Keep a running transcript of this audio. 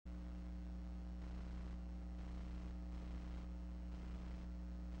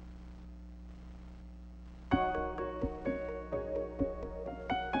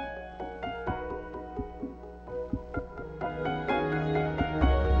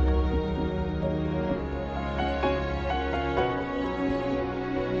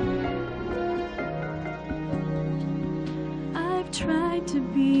tried to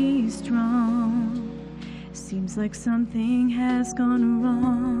be strong. Seems like something has gone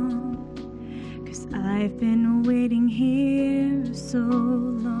wrong, 'cause I've been waiting here so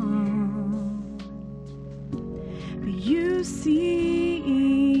long. But you see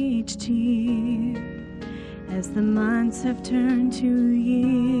each tear as the months have turned to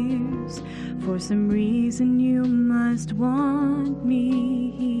years. For some reason you must want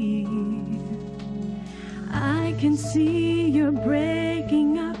me here. I can see you're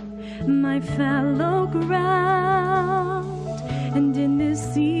breaking up my fallow ground, and in this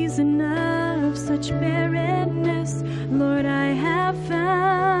season of such barrenness, Lord, I have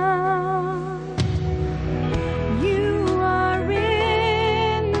found you are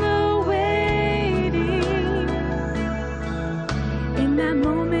in the waiting, in that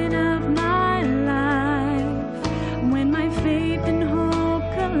moment of my life when my faith and hope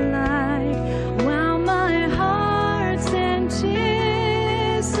collide, while my heart's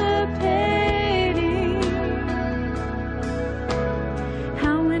anticipating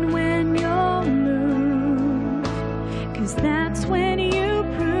how and when you'll move, 'cause that's when you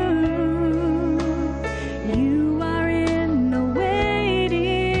prove you are in the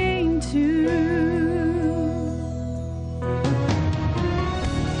waiting too.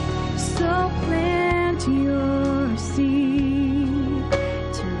 So plant your seed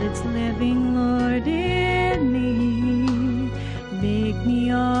till it's living, Lord, in me. Make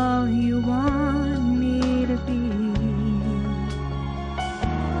me all you want me to be.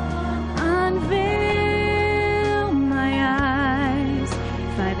 Unveil my eyes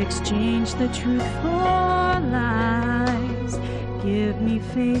if I've exchanged the truth for lies. Give me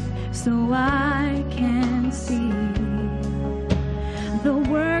faith so I can see the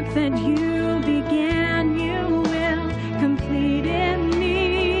work that you began, you will complete in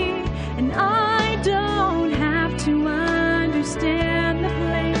me. And I don't have to understand the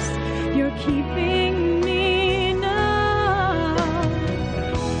place you're keeping me. No,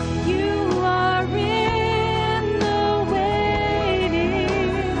 you are in the waiting,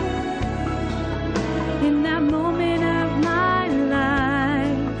 in that moment of my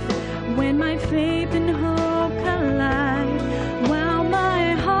life when my faith and hope collide, while my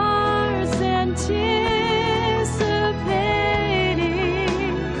heart's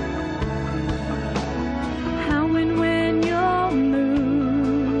anticipating how and when you'll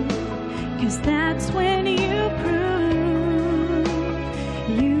move, 'cause that's when you prove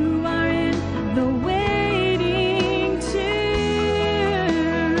you are in the waiting too.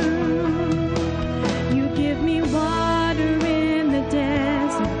 You give me water in the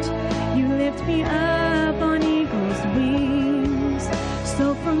desert, you lift me up on eagle's wings. So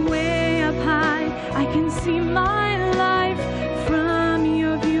from way up high I can see my life from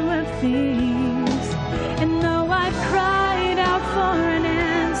your view of things. And though I've cried out for an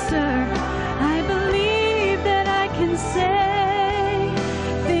answer, I believe that I can say,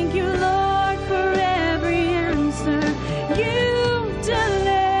 thank you, Lord, for every answer you've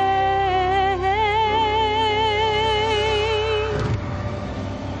delayed.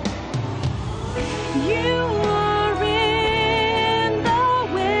 You are in the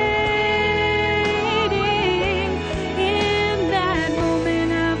waiting, in that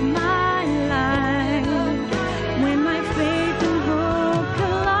moment of my life when my faith and hope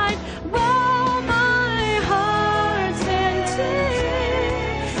collide, while my heart's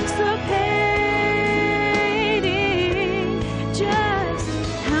anticipating just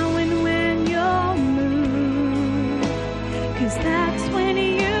how and when you'll move, 'cause that's when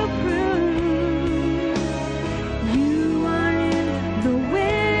you prove you are in the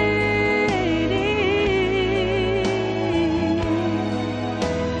waiting.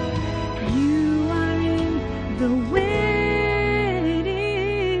 You are in the waiting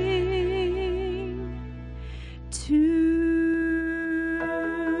too.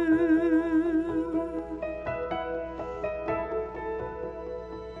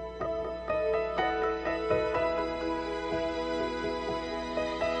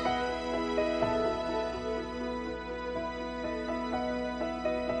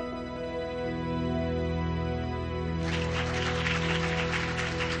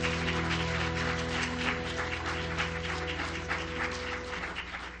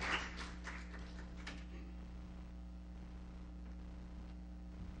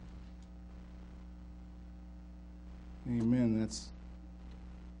 Amen.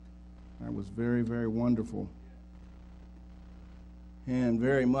 That was very, very wonderful, and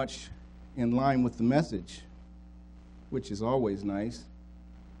very much in line with the message, which is always nice.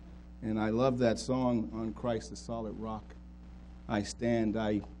 And I love that song, On Christ the Solid Rock I Stand.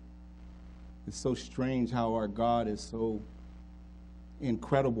 It's so strange how our God is so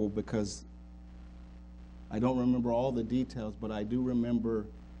incredible because I don't remember all the details, but I do remember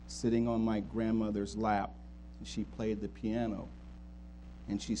sitting on my grandmother's lap, and she played the piano.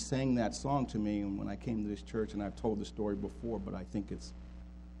 And she sang that song to me, and when I came to this church, and I've told the story before, but I think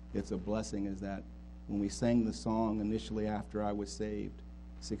it's a blessing, is that when we sang the song initially after I was saved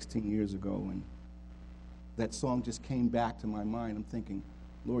 16 years ago, and that song just came back to my mind. I'm thinking,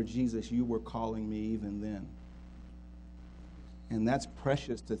 Lord Jesus, you were calling me even then. And that's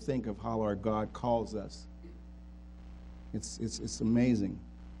precious to think of how our God calls us. It's amazing.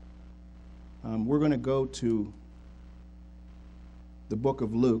 We're going to go to the book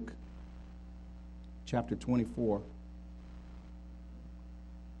of Luke, chapter 24.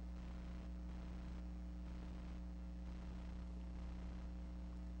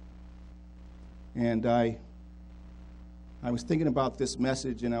 And I was thinking about this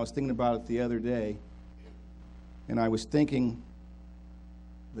message, and I was thinking about it the other day, and I was thinking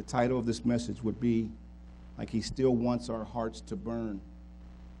the title of this message would be, like, He Still Wants Our Hearts to Burn.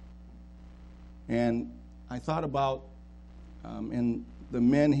 And I thought about, and the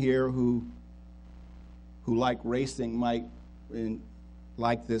men here who like racing might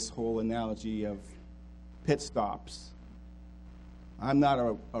like this whole analogy of pit stops. I'm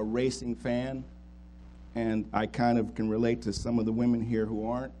not a racing fan, and I kind of can relate to some of the women here who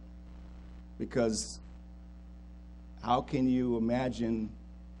aren't, because how can you imagine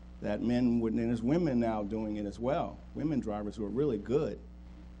that men wouldn't, and there's women now doing it as well, women drivers who are really good,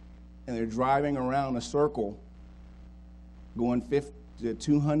 and they're driving around a circle going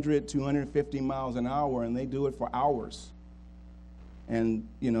 200, 250 miles an hour, and they do it for hours. And,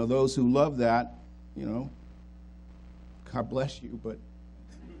 you know, those who love that, you know, God bless you, but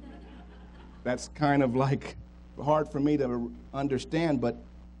that's kind of like hard for me to understand. But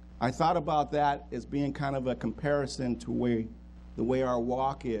I thought about that as being kind of a comparison to the way our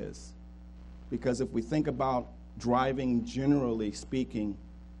walk is. Because if we think about driving, generally speaking,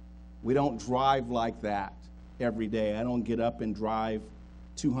 we don't drive like that every day. I don't get up and drive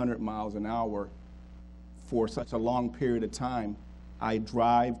 200 miles an hour for such a long period of time. I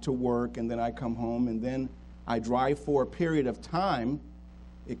drive to work, and then I come home, and then I drive for a period of time.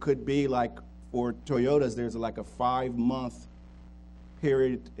 It could be like, for Toyotas, there's like a 5-month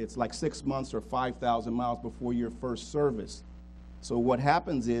period. It's like 6 months or 5,000 miles before your first service. So what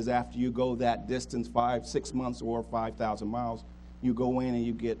happens is, after you go that distance, 5, 6 months or 5,000 miles, you go in and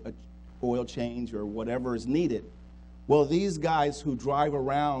you get an oil change or whatever is needed. Well, these guys who drive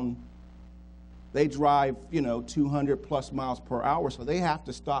around, they drive, 200 plus miles per hour, so they have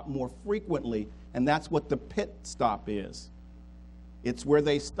to stop more frequently, and that's what the pit stop is. It's where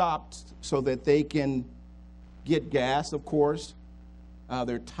they stop so that they can get gas, of course.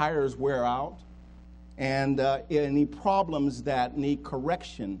 Their tires wear out. And any problems that need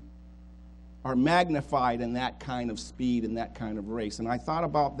correction are magnified in that kind of speed and that kind of race. And I thought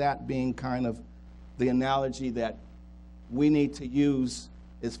about that being kind of the analogy that we need to use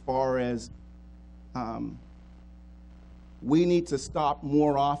as far as we need to stop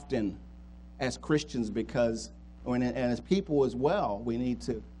more often as Christians, because and as people as well, we need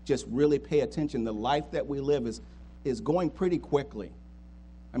to just really pay attention. The life that we live is going pretty quickly.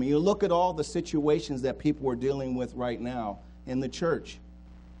 I mean, you look at all the situations that people are dealing with right now in the church,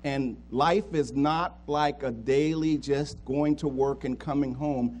 and life is not like a daily just going to work and coming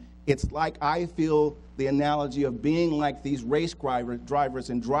home. It's like, I feel the analogy of being like these race drivers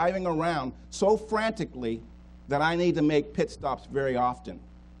and driving around so frantically that I need to make pit stops very often.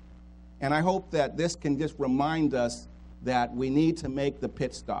 And I hope that this can just remind us that we need to make the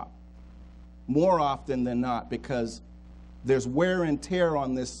pit stop more often than not, because there's wear and tear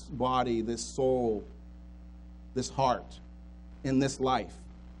on this body, this soul, this heart, in this life.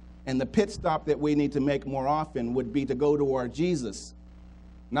 And the pit stop that we need to make more often would be to go to our Jesus,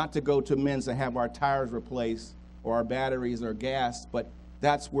 not to go to men's and have our tires replaced or our batteries or gas, but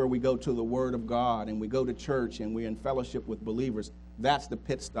that's where we go to the Word of God, and we go to church, and we're in fellowship with believers. That's the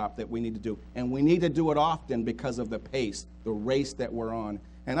pit stop that we need to do. And we need to do it often because of the pace, the race that we're on.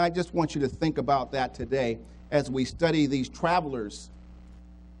 And I just want you to think about that today as we study these travelers,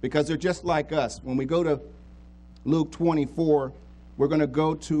 because they're just like us. When we go to Luke 24, we're going to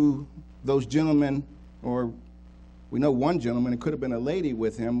go to those gentlemen, or we know one gentleman, it could have been a lady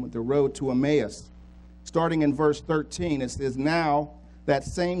with him, the road to Emmaus. Starting in verse 13, it says, "Now that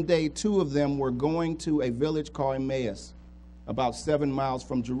same day 2 of them were going to a village called Emmaus, about 7 miles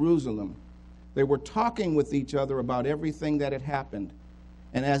from Jerusalem. They were talking with each other about everything that had happened.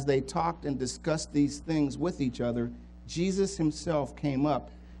 And as they talked and discussed these things with each other, Jesus himself came up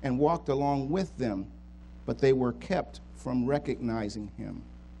and walked along with them, but they were kept from recognizing him.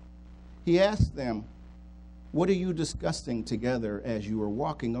 He asked them, "What are you discussing together as you are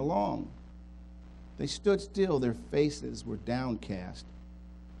walking along?" They stood still, their faces were downcast.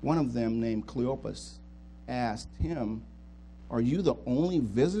 One of them, named Cleopas, asked him, "Are you the only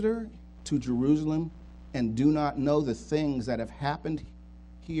visitor to Jerusalem and do not know the things that have happened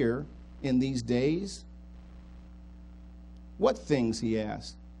here in these days?" "What things?" he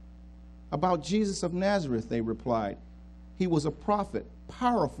asked. "About Jesus of Nazareth," they replied. "He was a prophet,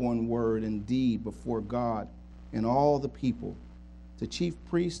 powerful in word and deed before God and all the people. The chief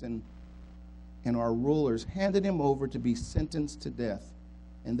priests and our rulers handed him over to be sentenced to death,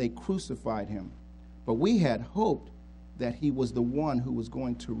 and they crucified him. But we had hoped that he was the one who was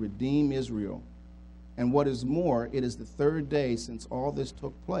going to redeem Israel. And what is more, it is the third day since all this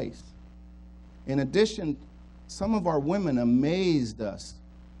took place. In addition, some of our women amazed us.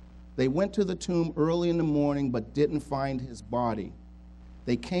 They went to the tomb early in the morning but didn't find his body.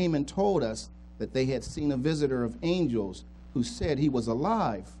 They came and told us that they had seen a visitor of angels who said he was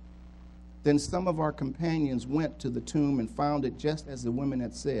alive. Then some of our companions went to the tomb and found it just as the women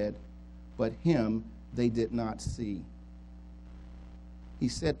had said, but him they did not see." He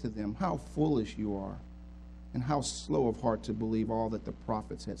said to them, "How foolish you are, and how slow of heart to believe all that the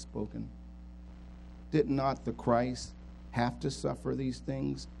prophets had spoken. Did not the Christ have to suffer these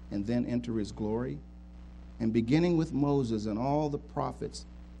things and then enter his glory?" And beginning with Moses and all the prophets,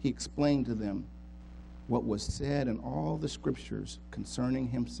 he explained to them what was said in all the scriptures concerning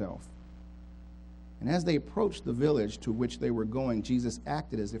himself. And as they approached the village to which they were going, Jesus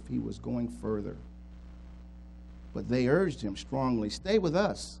acted as if he was going further. But they urged him strongly, "Stay with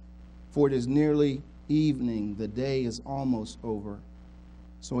us, for it is nearly evening. The day is almost over."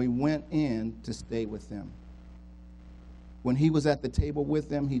 So he went in to stay with them. When he was at the table with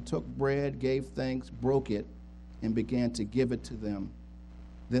them, he took bread, gave thanks, broke it, and began to give it to them.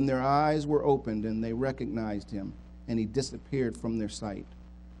 Then their eyes were opened, and they recognized him, and he disappeared from their sight.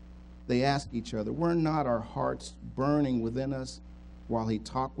 They asked each other, "Were not our hearts burning within us while he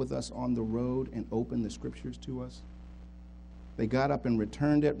talked with us on the road and opened the scriptures to us?" They got up and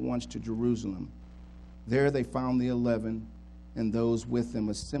returned at once to Jerusalem. There they found the 11 and those with them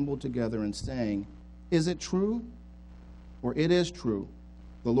assembled together and saying, "Is it true?" Or "It is true.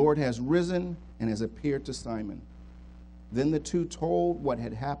 The Lord has risen and has appeared to Simon." Then the two told what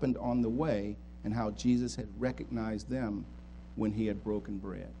had happened on the way and how Jesus had recognized them when he had broken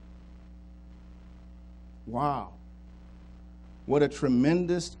bread. Wow. What a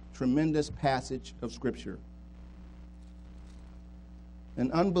tremendous, tremendous passage of Scripture.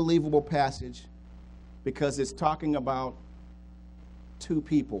 An unbelievable passage because it's talking about two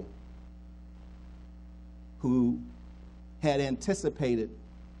people who had anticipated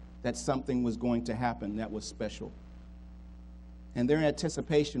that something was going to happen that was special. And their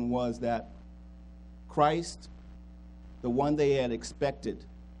anticipation was that Christ, the one they had expected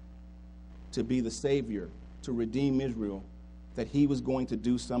to be the Savior, to redeem Israel, that he was going to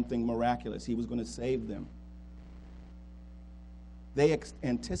do something miraculous. He was going to save them. They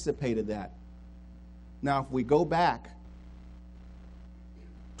anticipated that. Now, if we go back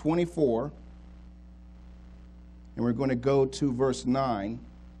 24, and we're going to go to verse 9.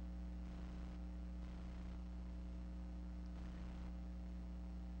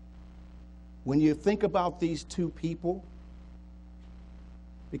 When you think about these two people,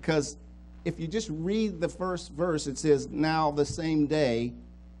 because if you just read the first verse, it says, "Now the same day,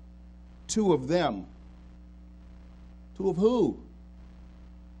 two of them." Two of who?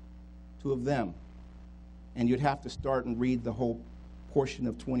 Two of them. And you'd have to start and read the whole portion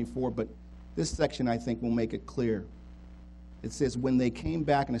of 24, but this section, I think, will make it clear. It says, when they came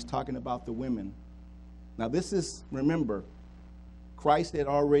back, and it's talking about the women. Now, this is, remember, Christ had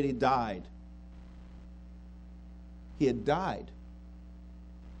already died. He had died.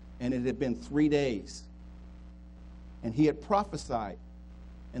 And it had been 3 days. And he had prophesied,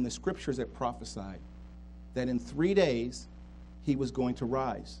 and the scriptures had prophesied, that in 3 days he was going to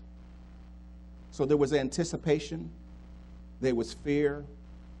rise. So there was anticipation, there was fear,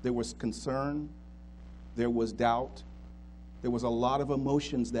 there was concern, there was doubt. There was a lot of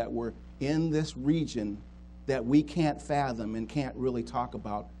emotions that were in this region that we can't fathom and can't really talk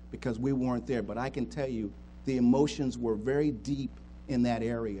about because we weren't there. But I can tell you the emotions were very deep in that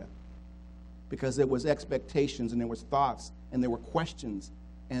area because there was expectations and there was thoughts and there were questions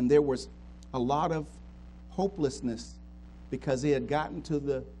and there was a lot of hopelessness because they had gotten to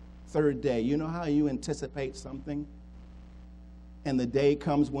the third day. You know how you anticipate something and the day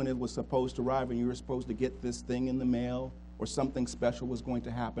comes when it was supposed to arrive and you were supposed to get this thing in the mail or something special was going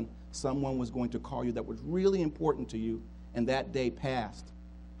to happen, someone was going to call you that was really important to you, and that day passed.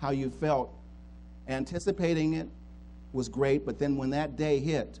 How you felt anticipating it was great, but then when that day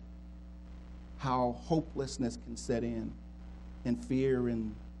hit, how hopelessness can set in, and fear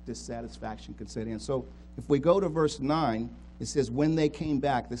and dissatisfaction can set in. So if we go to verse 9, it says, when they came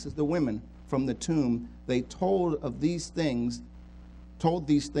back, this is the women from the tomb, they told these things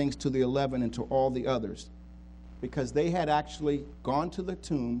to the 11 and to all the others, because they had actually gone to the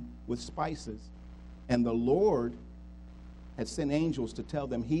tomb with spices, and the Lord had sent angels to tell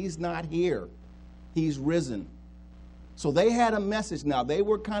them, he's not here, he's risen. So they had a message now. They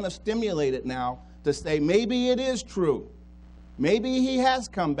were kind of stimulated now to say, maybe it is true. Maybe he has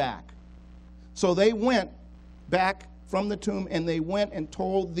come back. So they went back from the tomb, and they went and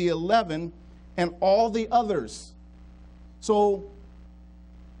told the 11 and all the others. So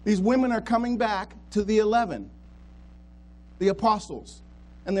these women are coming back to the 11, the apostles.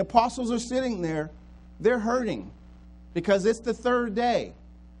 And the apostles are sitting there. They're hurting because it's the third day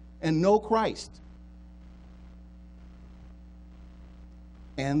and no Christ.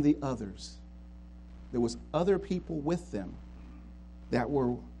 And the others. There was other people with them that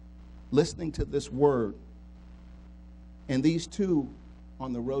were listening to this word. And these two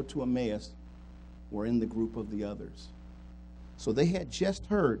on the road to Emmaus were in the group of the others. So they had just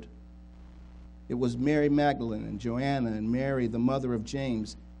heard. It was Mary Magdalene and Joanna and Mary, the mother of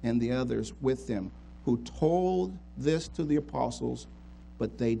James, and the others with them, who told this to the apostles,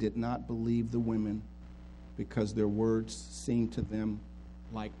 but they did not believe the women because their words seemed to them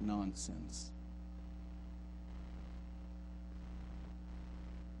like nonsense.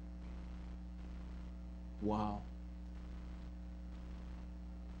 Wow.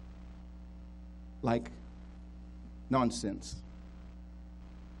 Like nonsense.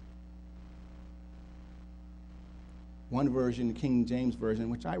 One version, King James Version,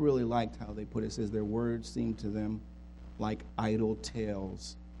 which I really liked how they put it, says their words seemed to them like idle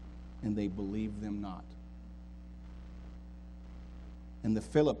tales, and they believed them not. And the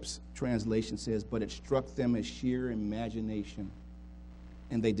Phillips translation says, but it struck them as sheer imagination,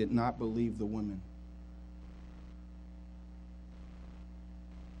 and they did not believe the women.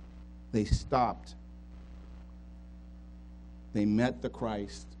 They stopped. They met the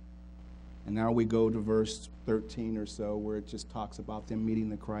Christ. And now we go to verse 13 or so, where it just talks about them meeting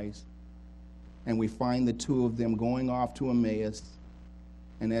the Christ. And we find the two of them going off to Emmaus.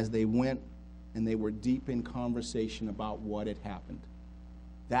 And as they went, and they were deep in conversation about what had happened.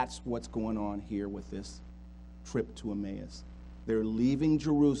 That's what's going on here with this trip to Emmaus. They're leaving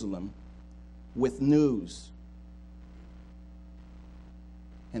Jerusalem with news.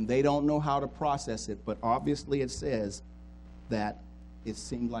 And they don't know how to process it, but obviously it says that it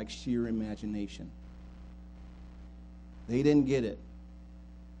seemed like sheer imagination. They didn't get it.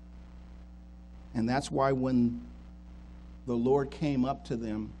 And that's why when the Lord came up to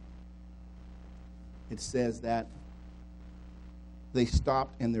them, it says that they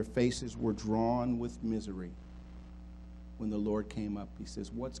stopped and their faces were drawn with misery. When the Lord came up, he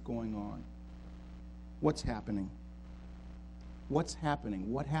says, what's going on? What's happening? What's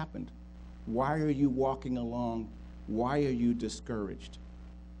happening? What happened? Why are you walking along? Why are you discouraged?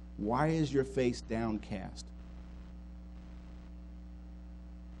 Why is your face downcast?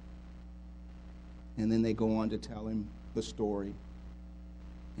 And then they go on to tell him the story.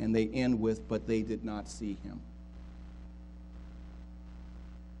 And they end with, but they did not see him.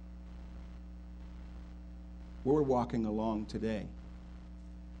 We're walking along today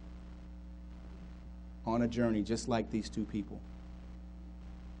on a journey just like these two people.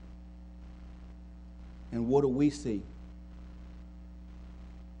 And what do we see?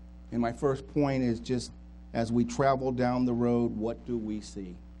 And my first point is just as we travel down the road, what do we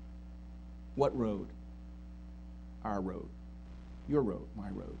see? What road? Our road. Your road, my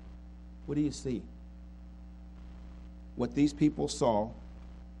road. What do you see? What these people saw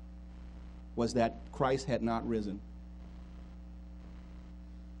was that Christ had not risen.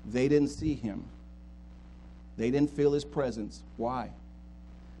 They didn't see him. They didn't feel his presence. Why?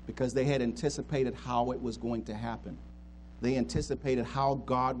 Because they had anticipated how it was going to happen. They anticipated how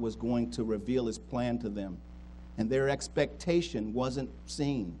God was going to reveal his plan to them. And their expectation wasn't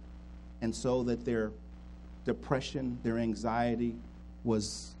seen. And so that their depression, their anxiety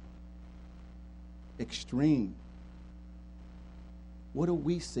was extreme. What do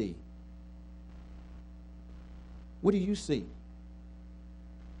we see? What do you see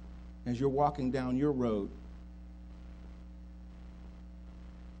as you're walking down your road?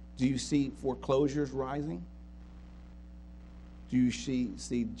 Do you see foreclosures rising? Do you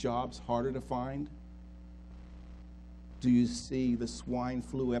see jobs harder to find? Do you see the swine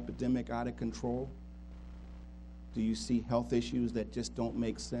flu epidemic out of control? Do you see health issues that just don't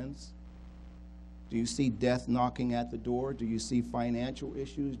make sense? Do you see death knocking at the door? Do you see financial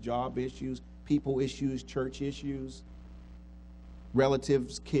issues, job issues, people issues, church issues,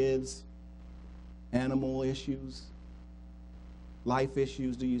 relatives, kids, animal issues, life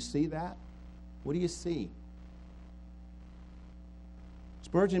issues? Do you see that? What do you see?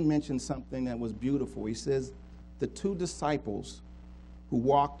 Spurgeon mentioned something that was beautiful. He says, the two disciples who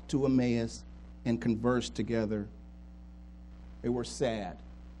walked to Emmaus and conversed together, they were sad.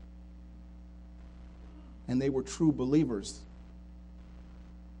 And they were true believers.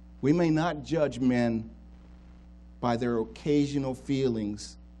 We may not judge men by their occasional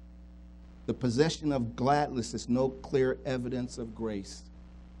feelings. The possession of gladness is no clear evidence of grace,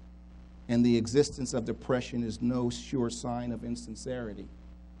 and the existence of depression is no sure sign of insincerity.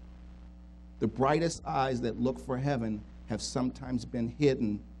 The brightest eyes that look for heaven have sometimes been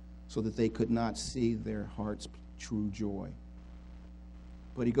hidden so that they could not see their heart's true joy.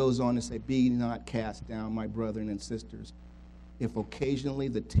 But he goes on to say, be not cast down, my brethren and sisters. If occasionally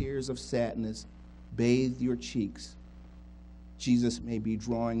the tears of sadness bathe your cheeks, Jesus may be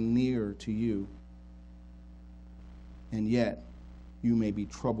drawing nearer to you, and yet you may be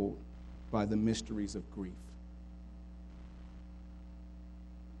troubled by the mysteries of grief.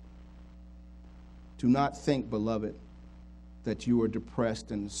 Do not think, beloved, that you are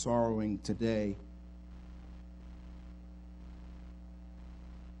depressed and sorrowing today.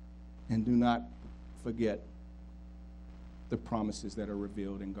 And do not forget the promises that are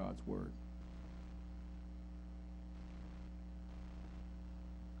revealed in God's word.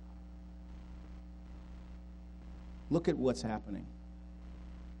 Look at what's happening.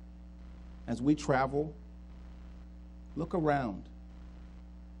 As we travel, look around.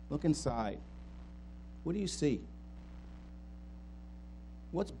 Look inside. What do you see?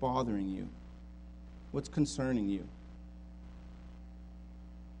 What's bothering you? What's concerning you?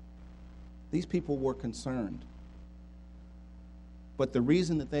 These people were concerned. But the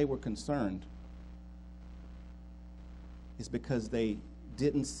reason that they were concerned is because they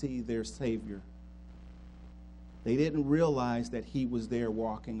didn't see their Savior. They didn't realize that he was there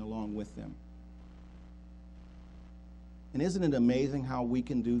walking along with them. And isn't it amazing how we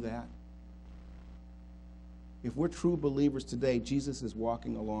can do that? If we're true believers today, Jesus is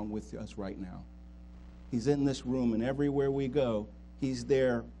walking along with us right now. He's in this room, and everywhere we go, he's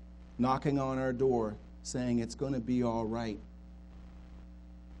there knocking on our door saying, it's going to be all right.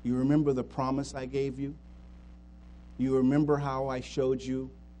 You remember the promise I gave you? You remember how I showed you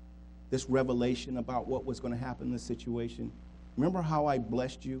this revelation about what was going to happen in this situation? Remember how I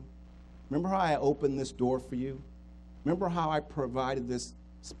blessed you? Remember how I opened this door for you? Remember how I provided this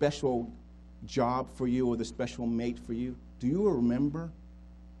special job for you or the special mate for you? Do you remember?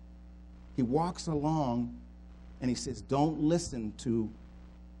 He walks along and he says, don't listen to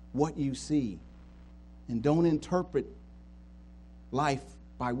what you see, and don't interpret life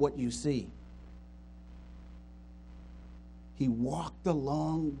by what you see. He walked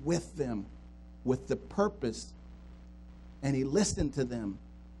along with them with the purpose, and he listened to them.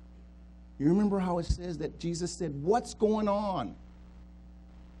 You remember how it says that Jesus said, what's going on?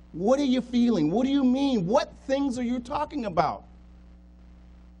 What are you feeling? What do you mean? What things are you talking about?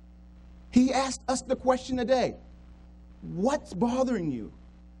 He asked us the question today, what's bothering you?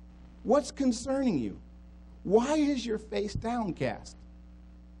 What's concerning you? Why is your face downcast?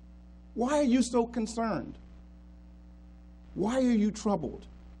 Why are you so concerned? Why are you troubled?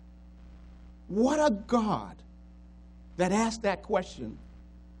 What a God that asked that question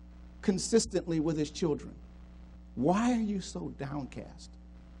consistently with his children. Why are you so downcast?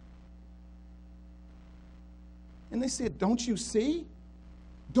 And they said, don't you see?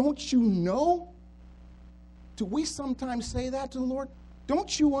 Don't you know? Do we sometimes say that to the Lord?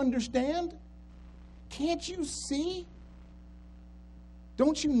 Don't you understand? Can't you see?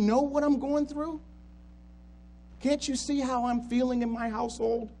 Don't you know what I'm going through? Can't you see how I'm feeling in my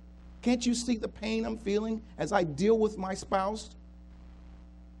household? Can't you see the pain I'm feeling as I deal with my spouse?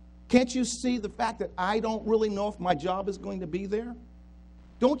 Can't you see the fact that I don't really know if my job is going to be there?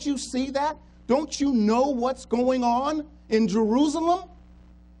 Don't you see that? Don't you know what's going on in Jerusalem,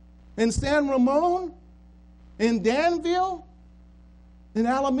 in San Ramon, in Danville, in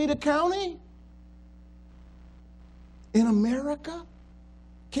Alameda County, in America?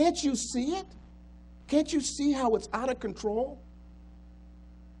 Can't you see it? Can't you see how it's out of control?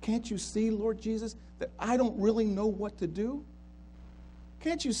 Can't you see, Lord Jesus, that I don't really know what to do?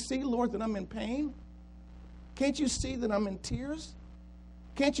 Can't you see, Lord, that I'm in pain? Can't you see that I'm in tears?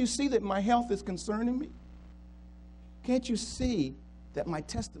 Can't you see that my health is concerning me? Can't you see that my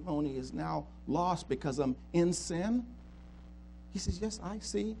testimony is now lost because I'm in sin? He says, yes, I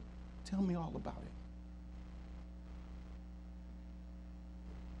see. Tell me all about it.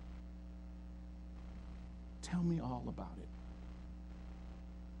 Tell me all about it.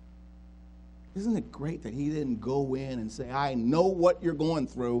 Isn't it great that he didn't go in and say, I know what you're going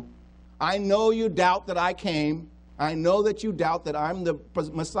through. I know you doubt that I came. I know that you doubt that I'm the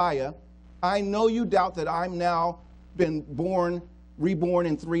Messiah. I know you doubt that I'm now been reborn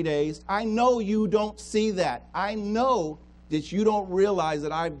in 3 days. I know you don't see that. I know that you don't realize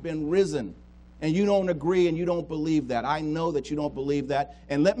that I've been risen. And you don't agree and you don't believe that. I know that you don't believe that.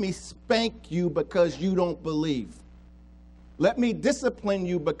 And let me spank you because you don't believe. Let me discipline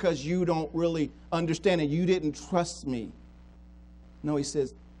you because you don't really understand and you didn't trust me. No, he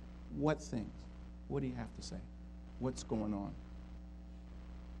says, what things? What do you have to say? What's going on?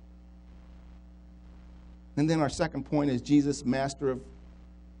 And then our second point is Jesus, master of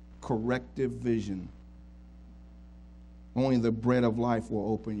corrective vision. Only the bread of life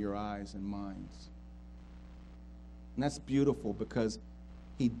will open your eyes and minds. And that's beautiful because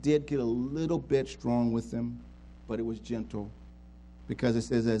he did get a little bit strong with them, but it was gentle. Because it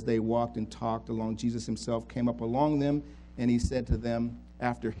says, as they walked and talked along, Jesus himself came up along them, and he said to them,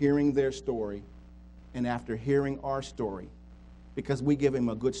 after hearing their story and after hearing our story, because we give him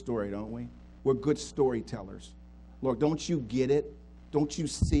a good story, don't we? We're good storytellers. Lord, don't you get it? Don't you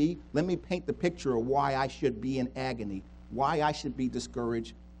see? Let me paint the picture of why I should be in agony, why I should be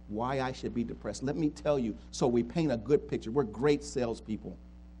discouraged, why I should be depressed. Let me tell you. So we paint a good picture. We're great salespeople.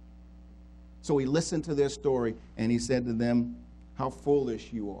 So he listened to their story, and he said to them, how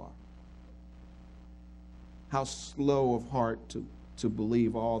foolish you are. How slow of heart to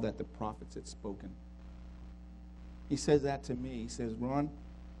believe all that the prophets had spoken. He says that to me. He says, Ron,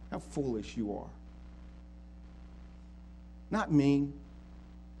 how foolish you are. Not mean,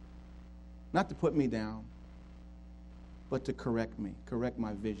 not to put me down, but to correct me, correct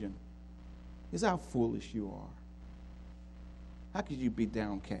my vision. He says, how foolish you are. How could you be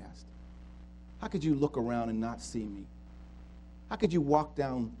downcast? How could you look around and not see me? How could you walk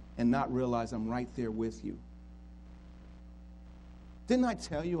down and not realize I'm right there with you? Didn't I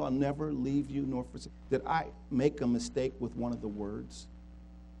tell you I'll never leave you nor forsake? Did I make a mistake with one of the words?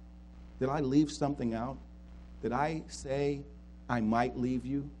 Did I leave something out? Did I say I might leave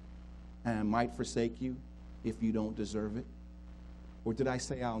you and I might forsake you if you don't deserve it? Or did I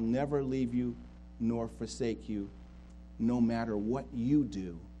say I'll never leave you nor forsake you no matter what you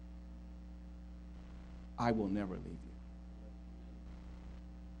do? I will never leave you.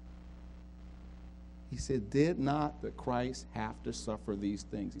 He said, did not the Christ have to suffer these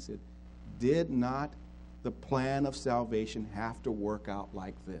things? He said, did not the plan of salvation have to work out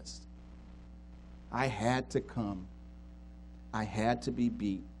like this? I had to come. I had to be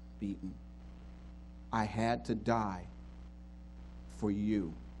beaten. I had to die for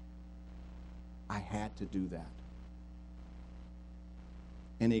you. I had to do that.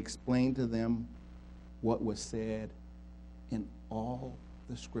 And he explained to them what was said in all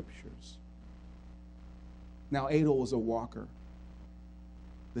the scriptures. Now, Adel was a walker.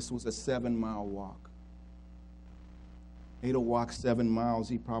 This was a 7-mile walk. Adel walked 7 miles.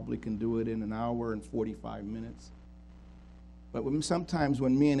 He probably can do it in an hour and 45 minutes. But sometimes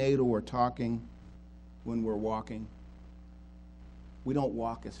when me and Adel are talking, when we're walking, we don't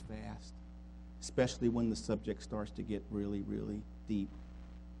walk as fast, especially when the subject starts to get really, really deep.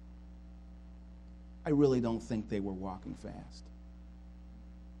 I really don't think they were walking fast.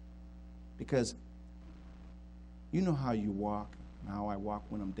 Because you know how you walk, and how I walk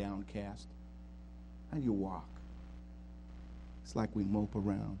when I'm downcast. How do you walk? It's like we mope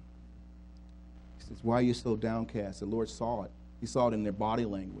around. He says, why are you so downcast? The Lord saw it. He saw it in their body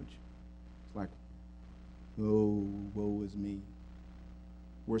language. It's like, oh, woe is me.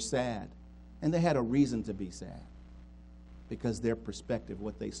 We're sad. And they had a reason to be sad. Because their perspective,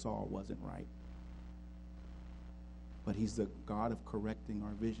 what they saw, wasn't right. But he's the God of correcting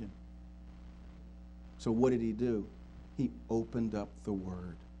our vision. So what did he do? He opened up the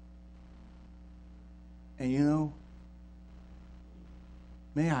Word. And you know,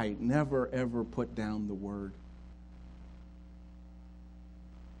 may I never, ever put down the Word.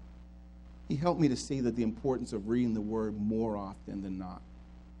 He helped me to see that the importance of reading the Word more often than not.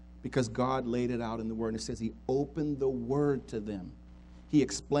 Because God laid it out in the Word. And it says he opened the Word to them. He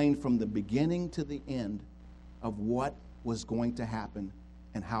explained from the beginning to the end of what was going to happen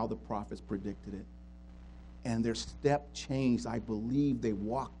and how the prophets predicted it. And their step changed. I believe they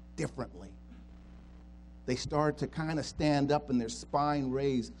walked differently. they started to kind of stand up and their spine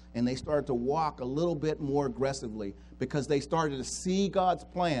raised, and they started to walk a little bit more aggressively because they started to see God's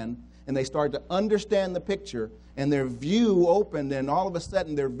plan, and they started to understand the picture, and their view opened, and all of a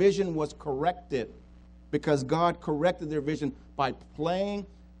sudden their vision was corrected because God corrected their vision by playing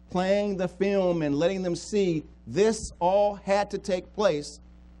the film and letting them see this all had to take place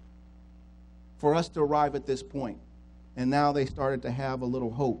for us to arrive at this point. And now they started to have a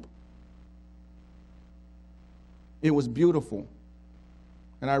little hope. It was beautiful.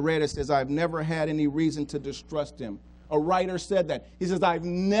 And I read, it says, I've never had any reason to distrust him. A writer said that. He says, I've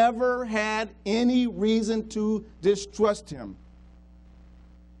never had any reason to distrust him.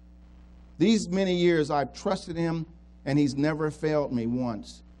 These many years I've trusted him, and he's never failed me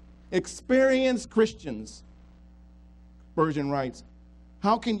once. Experienced Christians, Spurgeon writes,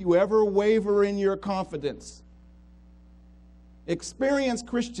 how can you ever waver in your confidence? Experienced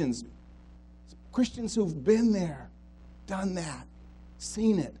Christians, Christians who've been there, done that,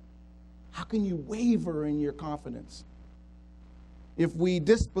 seen it. How can you waver in your confidence? If we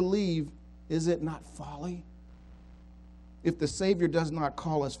disbelieve, is it not folly? If the Savior does not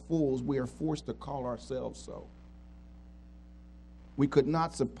call us fools, we are forced to call ourselves so. We could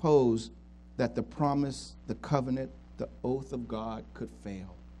not suppose that the promise, the covenant, the oath of God could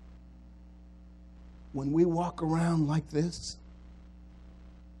fail. When we walk around like this,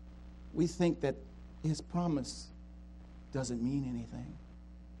 we think that his promise doesn't mean anything.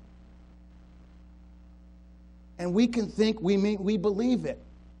 And we can think we believe it,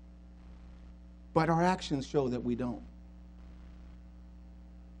 but our actions show that we don't.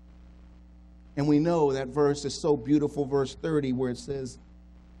 And we know that verse is so beautiful, verse 30, where it says,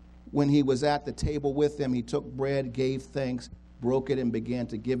 when he was at the table with them, he took bread, gave thanks, broke it, and began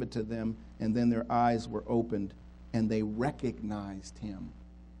to give it to them. And then their eyes were opened, and they recognized him.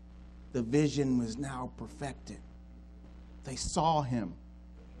 The vision was now perfected. They saw him.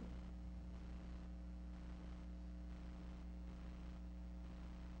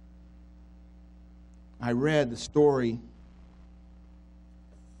 I read the story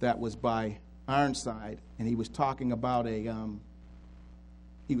that was by Ironside, and he was talking about he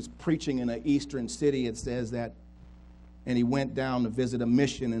was preaching in an eastern city, it says that, and he went down to visit a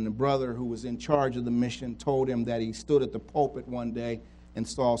mission, and the brother who was in charge of the mission told him that he stood at the pulpit one day and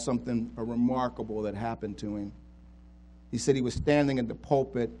saw something remarkable that happened to him. He said he was standing at the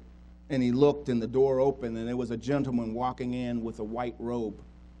pulpit, and he looked, and the door opened, and there was a gentleman walking in with a white robe.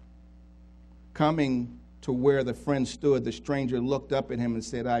 Coming to where the friend stood, the stranger looked up at him and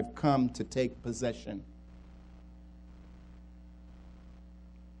said, I've come to take possession.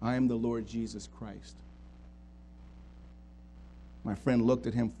 I am the Lord Jesus Christ. My friend looked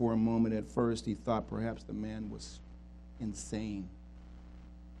at him for a moment. At first, he thought perhaps the man was insane,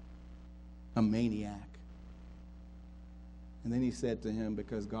 a maniac. And then he said to him,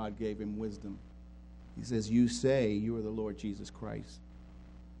 because God gave him wisdom, he says, you say you are the Lord Jesus Christ.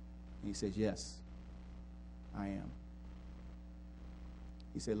 And he says, yes, I am.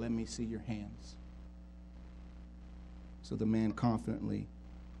 He said, let me see your hands. So the man confidently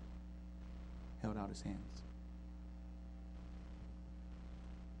held out his hands.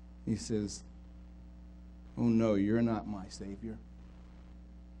 He says, oh no, you're not my Savior.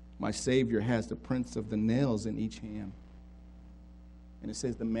 My Savior has the prints of the nails in each hand. And it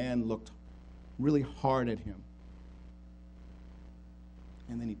says the man looked really hard at him.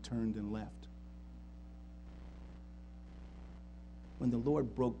 And then he turned and left. When the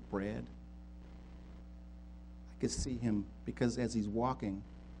Lord broke bread, I could see him, because as he's walking,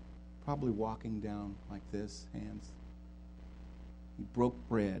 probably walking down like this, hands, he broke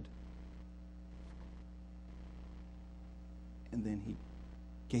bread, and then he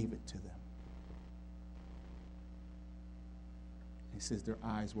gave it to them. He says their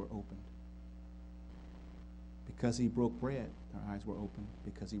eyes were opened. Because he broke bread, their eyes were opened.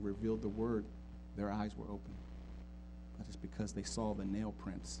 Because he revealed the word, their eyes were opened. But it's because they saw the nail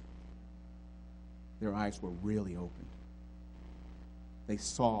prints, their eyes were really opened. They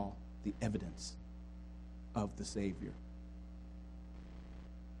saw the evidence of the Savior.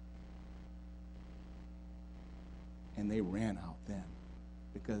 And they ran out then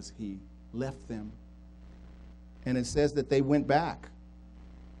because he left them. And it says that they went back.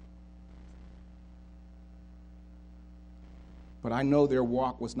 But I know their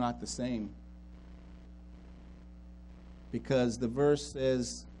walk was not the same, because the verse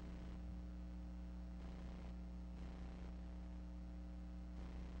says,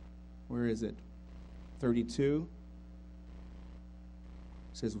 where is it? 32.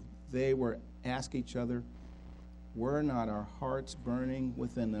 It says, they were ask each other, were not our hearts burning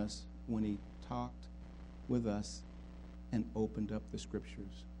within us when he talked with us and opened up the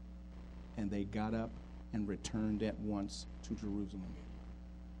scriptures. And they got up and returned at once to Jerusalem.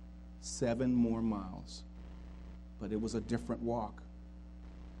 7 more miles. But it was a different walk.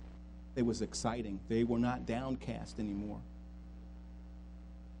 It was exciting. They were not downcast anymore.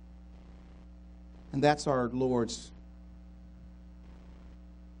 And that's our Lord's.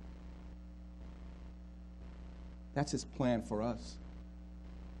 That's his plan for us.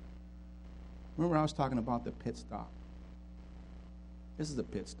 Remember I was talking about the pit stop. This is a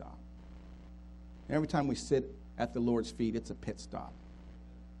pit stop. Every time we sit at the Lord's feet, it's a pit stop.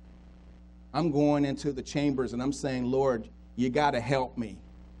 I'm going into the chambers and I'm saying, Lord, you got to help me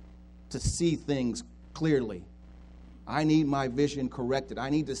to see things clearly. I need my vision corrected. I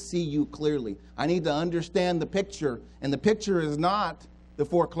need to see you clearly. I need to understand the picture. And the picture is not the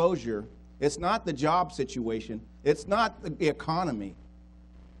foreclosure. It's not the job situation. It's not the economy.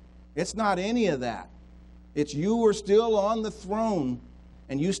 It's not any of that. It's you are still on the throne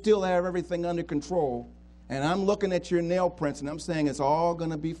and you still have everything under control. And I'm looking at your nail prints and I'm saying it's all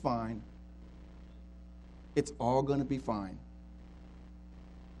going to be fine. It's all going to be fine.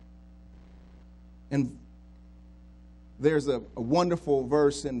 And there's a wonderful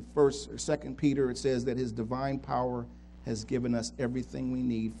verse in 1st or 2nd Peter. It says that his divine power has given us everything we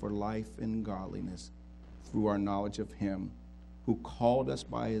need for life and godliness through our knowledge of him who called us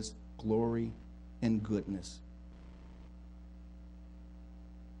by his glory and goodness.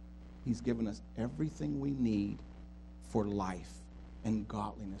 He's given us everything we need for life and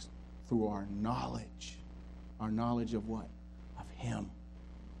godliness through our knowledge. Our knowledge of what? Of him,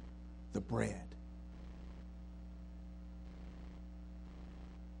 the bread.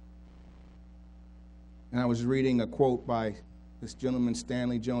 And I was reading a quote by this gentleman,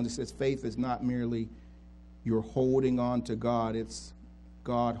 Stanley Jones. It says, faith is not merely you're holding on to God, it's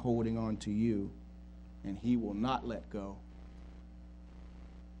God holding on to you, and he will not let go.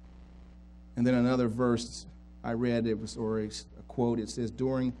 And then another verse I read, a quote, it says,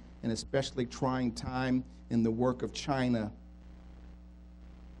 during an especially trying time in the work of China,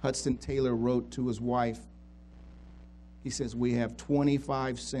 Hudson Taylor wrote to his wife, he says, we have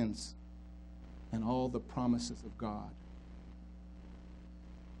 25 cents and all the promises of God.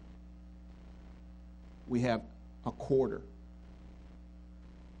 We have a quarter.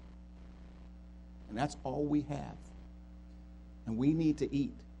 And that's all we have. And we need to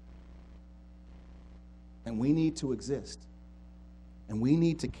eat. And we need to exist. And we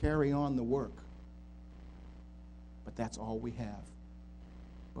need to carry on the work. But that's all we have.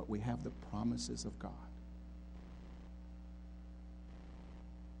 But we have the promises of God.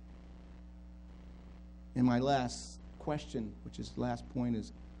 And my last question, which is the last point,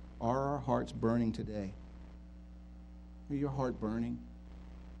 is, are our hearts burning today? Is your heart burning?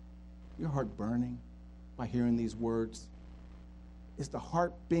 Your heart burning by hearing these words? Is the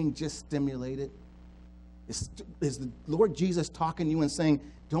heart being just stimulated? Is the Lord Jesus talking to you and saying,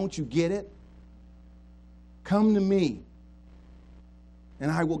 don't you get it? Come to me,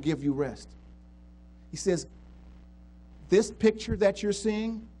 and I will give you rest. He says, this picture that you're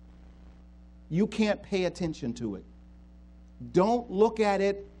seeing, you can't pay attention to it. Don't look at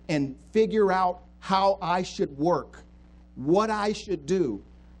it and figure out how I should work, what I should do,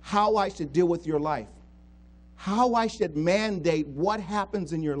 how I should deal with your life, how I should mandate what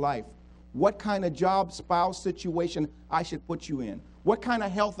happens in your life, what kind of job, spouse situation I should put you in, what kind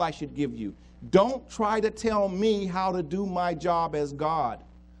of health I should give you. Don't try to tell me how to do my job as God.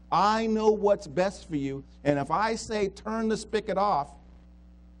 I know what's best for you, and if I say turn the spigot off,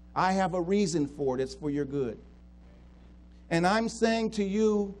 I have a reason for it. It's for your good. And I'm saying to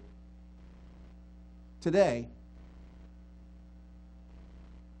you today,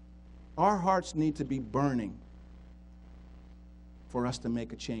 our hearts need to be burning for us to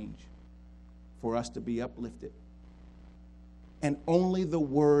make a change, for us to be uplifted. And only the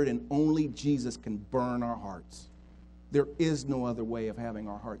Word and only Jesus can burn our hearts. There is no other way of having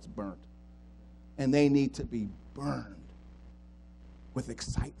our hearts burnt. And they need to be burned with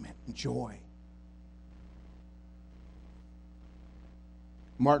excitement and joy.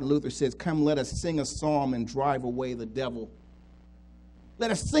 Martin Luther says, come, let us sing a psalm and drive away the devil. Let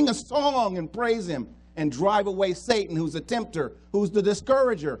us sing a song and praise him and drive away Satan, who's a tempter, who's the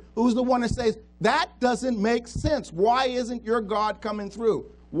discourager, who's the one that says, that doesn't make sense. Why isn't your God coming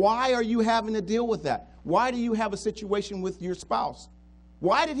through? Why are you having to deal with that? Why do you have a situation with your spouse?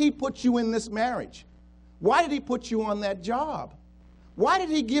 Why did he put you in this marriage? Why did he put you on that job? Why did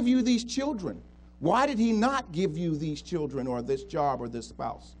he give you these children? Why did he not give you these children or this job or this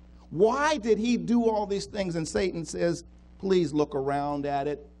spouse? Why did he do all these things? And Satan says, please look around at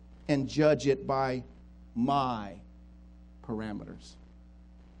it and judge it by my parameters.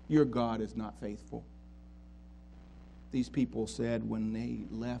 Your God is not faithful. These people said when they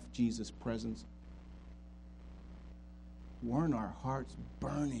left Jesus' presence, weren't our hearts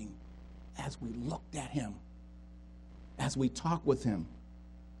burning as we looked at him, as we talked with him?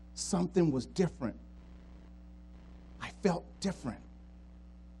 Something was different. I felt different.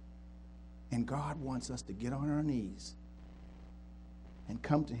 And God wants us to get on our knees and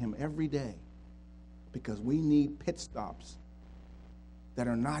come to him every day, because we need pit stops that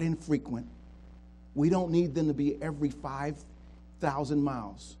are not infrequent. We don't need them to be every 5,000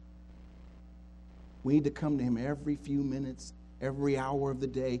 miles. We need to come to him every few minutes, every hour of the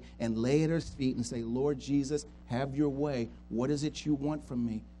day, and lay at his feet and say, Lord Jesus, have your way. What is it you want from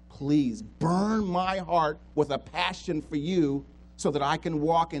me? Please burn my heart with a passion for you so that I can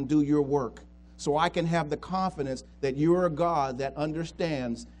walk and do your work, so I can have the confidence that you're a God that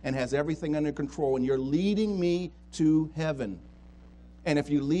understands and has everything under control, and you're leading me to heaven. And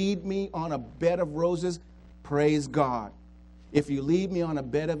if you lead me on a bed of roses, praise God. If you lead me on a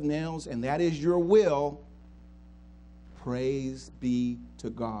bed of nails, and that is your will, praise be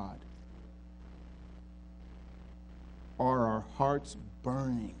to God. Are our hearts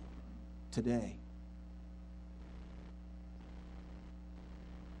burning today?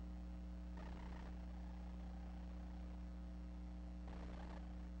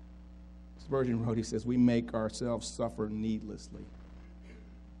 Spurgeon wrote, he says, we make ourselves suffer needlessly.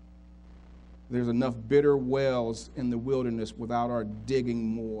 There's enough bitter wells in the wilderness without our digging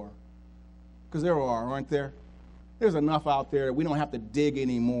more. Because there are, aren't there? There's enough out there that we don't have to dig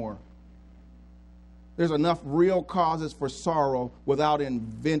anymore. There's enough real causes for sorrow without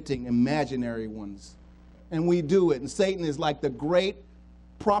inventing imaginary ones. And we do it. And Satan is like the great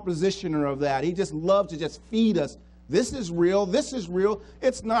propositioner of that. He just loves to just feed us. This is real. This is real.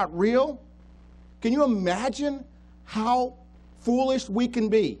 It's not real. Can you imagine how foolish we can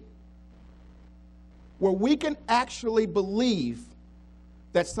be? Where we can actually believe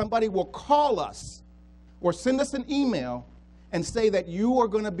that somebody will call us or send us an email and say that you are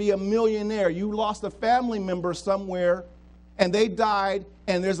going to be a millionaire. You lost a family member somewhere and they died,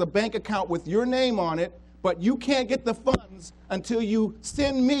 and there's a bank account with your name on it, but you can't get the funds until you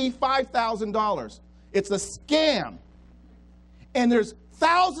send me $5,000. It's a scam. And there's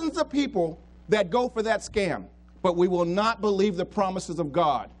thousands of people that go for that scam, but we will not believe the promises of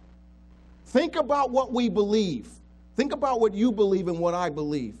God. Think about what we believe. Think about what you believe and what I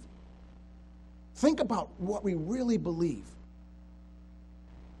believe. Think about what we really believe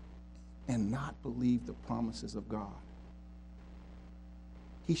and not believe the promises of God.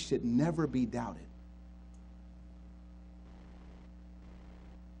 He should never be doubted.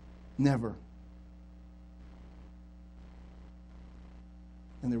 Never.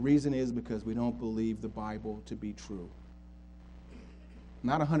 And the reason is because we don't believe the Bible to be true.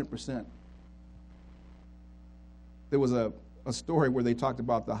 Not 100%. There was a story where they talked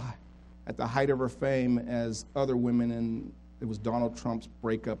about at the height of her fame as other women, and it was Donald Trump's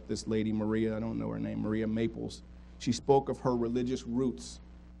breakup, this lady, Maria, I don't know her name, Maria Maples. She spoke of her religious roots.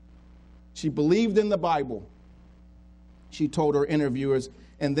 She believed in the Bible, she told her interviewers,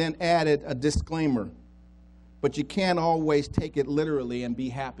 and then added a disclaimer. But you can't always take it literally and be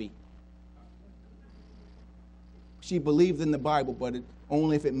happy. She believed in the Bible, but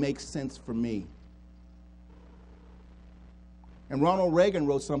only if it makes sense for me. And Ronald Reagan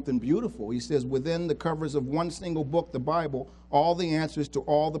wrote something beautiful. He says, within the covers of one single book, the Bible, all the answers to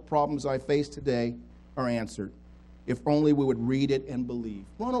all the problems I face today are answered. If only we would read it and believe.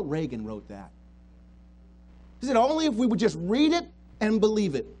 Ronald Reagan wrote that. He said, only if we would just read it and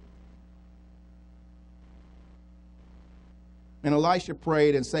believe it. And Elisha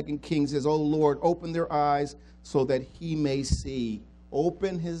prayed, and 2 Kings says, oh Lord, open their eyes so that he may see.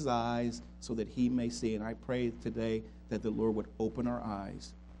 Open his eyes so that he may see. And I pray today that the Lord would open our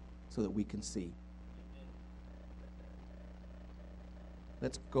eyes so that we can see.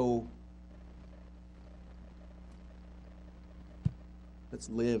 Let's go. Let's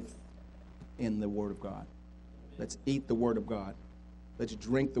live in the Word of God. Let's eat the Word of God. Let's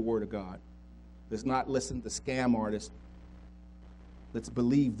drink the Word of God. Let's not listen to scam artists. Let's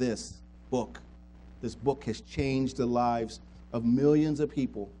believe this book. This book has changed the lives of millions of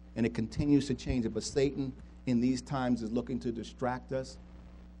people, and it continues to change it. But Satan, in these times, is looking to distract us,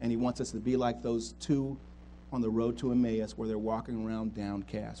 and he wants us to be like those two on the road to Emmaus where they're walking around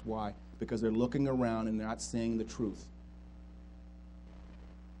downcast. Why? Because they're looking around and they're not seeing the truth.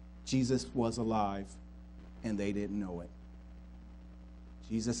 Jesus was alive, and they didn't know it.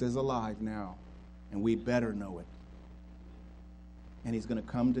 Jesus is alive now, and we better know it. And he's going to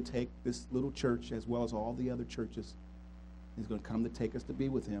come to take this little church as well as all the other churches. He's going to come to take us to be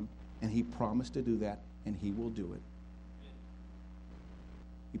with him. And he promised to do that, and he will do it.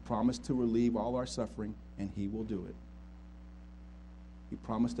 He promised to relieve all our suffering, and he will do it. He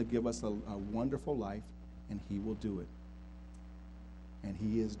promised to give us a wonderful life, and he will do it. And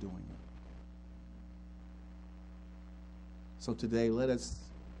he is doing it. So today, let us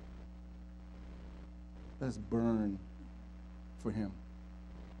burn for him.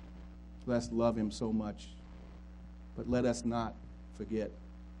 Let's love him so much. But let us not forget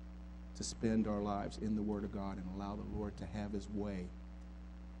to spend our lives in the Word of God and allow the Lord to have his way,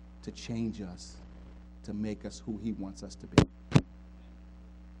 to change us, to make us who he wants us to be.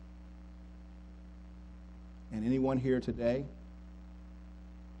 And anyone here today,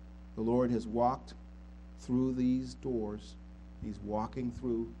 the Lord has walked through these doors. He's walking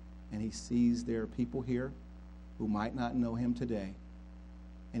through, and he sees there are people here who might not know him today.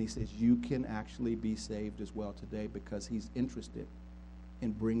 And he says, you can actually be saved as well today, because he's interested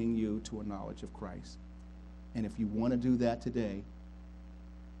in bringing you to a knowledge of Christ. And if you want to do that today,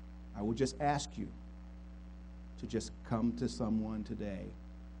 I would just ask you to just come to someone today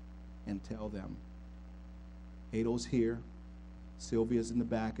and tell them, Ado's here, Sylvia's in the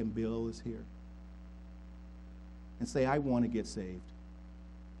back, and Bill is here. And say, I want to get saved.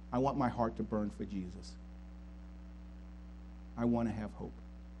 I want my heart to burn for Jesus. I want to have hope.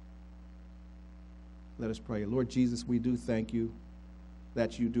 Let us pray. Lord Jesus, we do thank you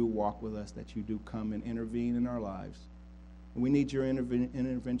that you do walk with us, that you do come and intervene in our lives. And we need your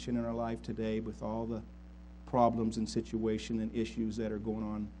intervention in our life today with all the problems and situations and issues that are going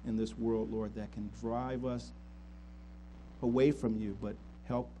on in this world, Lord, that can drive us away from you, but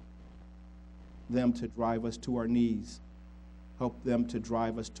help them to drive us to our knees. Help them to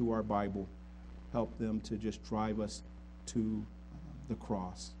drive us to our Bible. Help them to just drive us to the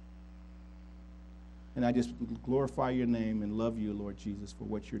cross. And I just glorify your name and love you, Lord Jesus, for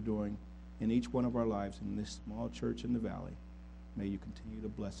what you're doing in each one of our lives in this small church in the valley. May you continue to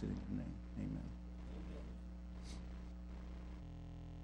bless it in your name. Amen.